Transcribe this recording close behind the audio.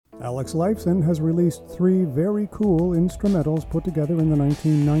Alex Lifeson has released 3 very cool instrumentals put together in the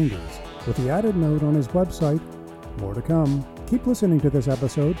 1990s, with the added note on his website, more to come. Keep listening to this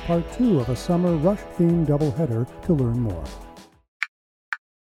episode, part 2 of a summer Rush-themed doubleheader, to learn more.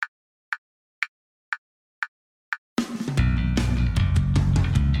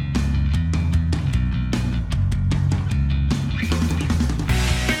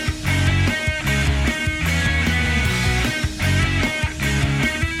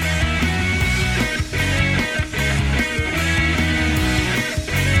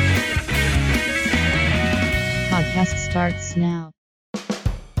 Podcast starts now.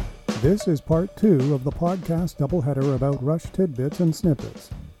 This is part 2 of the podcast doubleheader about Rush tidbits and snippets.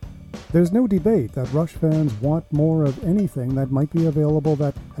 There's no debate that Rush fans want more of anything that might be available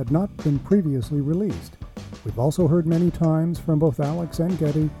that had not been previously released. We've also heard many times from both Alex and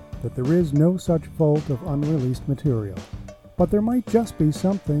Geddy that there is no such vault of unreleased material. But there might just be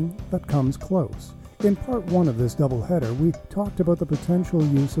something that comes close. In part 1 of this doubleheader, we talked about the potential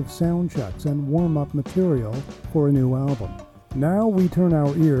use of sound checks and warm-up material for a new album. Now we turn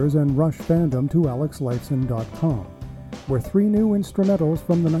our ears and Rush fandom to alexlifeson.com, where 3 new instrumentals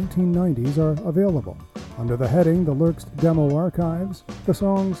from the 1990s are available. Under the heading The Lurks Demo Archives, the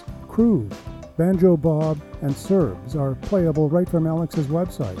songs Cruise, Banjo Bob, and Serbs are playable right from Alex's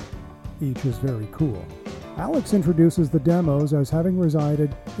website. Each is very cool. Alex introduces the demos as having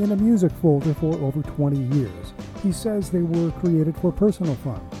resided in a music folder for over 20 years. He says they were created for personal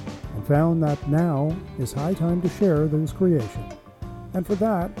fun, and found that now is high time to share those creations. And for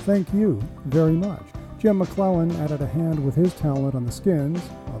that, thank you very much. Jim McClellan added a hand with his talent on the skins.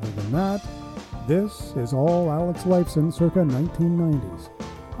 Other than that, this is all Alex Lifeson circa 1990s.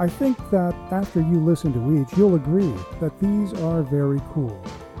 I think that after you listen to each, you'll agree that these are very cool,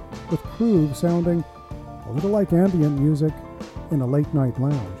 with Groove sounding a little like ambient music in a late-night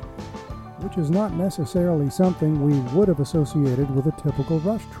lounge, which is not necessarily something we would have associated with a typical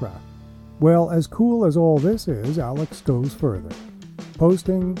Rush track. Well, as cool as all this is, Alex goes further,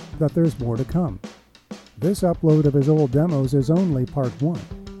 posting that there's more to come. This upload of his old demos is only part 1.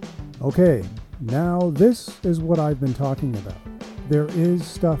 Okay, now this is what I've been talking about. There is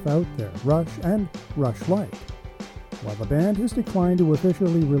stuff out there, Rush and Rush-like. While the band has declined to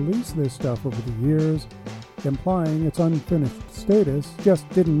officially release this stuff over the years, implying its unfinished status just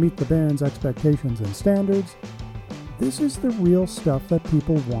didn't meet the band's expectations and standards, this is the real stuff that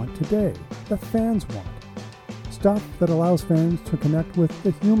people want today, that fans want. Stuff that allows fans to connect with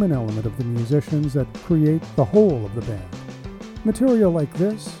the human element of the musicians that create the whole of the band. Material like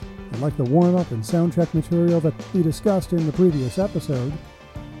this, and like the warm-up and soundcheck material that we discussed in the previous episode,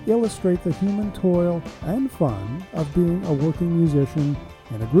 illustrate the human toil and fun of being a working musician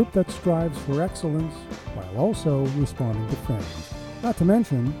in a group that strives for excellence while also responding to fans. Not to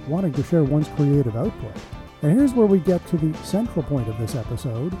mention wanting to share one's creative output. And here's where we get to the central point of this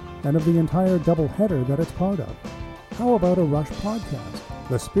episode and of the entire doubleheader that it's part of. How about a Rush podcast?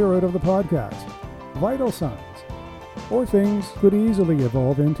 The spirit of the podcast. Vital signs. Or things could easily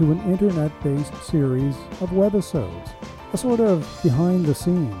evolve into an internet-based series of webisodes. A sort of behind the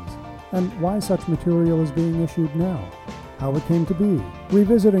scenes, and why such material is being issued now, how it came to be,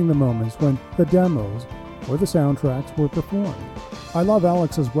 revisiting the moments when the demos or the soundtracks were performed. I love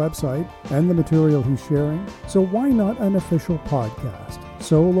Alex's website and the material he's sharing, so why not an official podcast,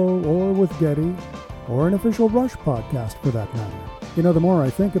 solo or with Geddy, or an official Rush podcast for that matter? You know, the more I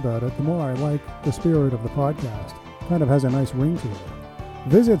think about it, the more I like the spirit of the podcast. Kind of has a nice ring to it.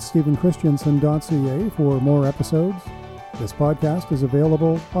 Visit stephenchristiansen.ca for more episodes. This podcast is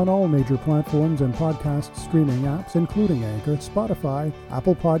available on all major platforms and podcast streaming apps, including Anchor, Spotify,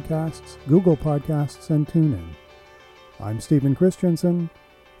 Apple Podcasts, Google Podcasts, and TuneIn. I'm Stephen Christiansen.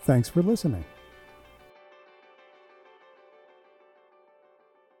 Thanks for listening.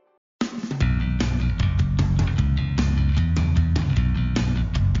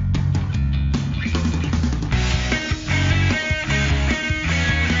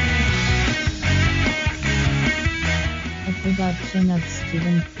 Production of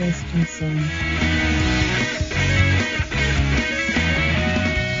Stephen Christensen.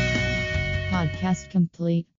 Podcast complete.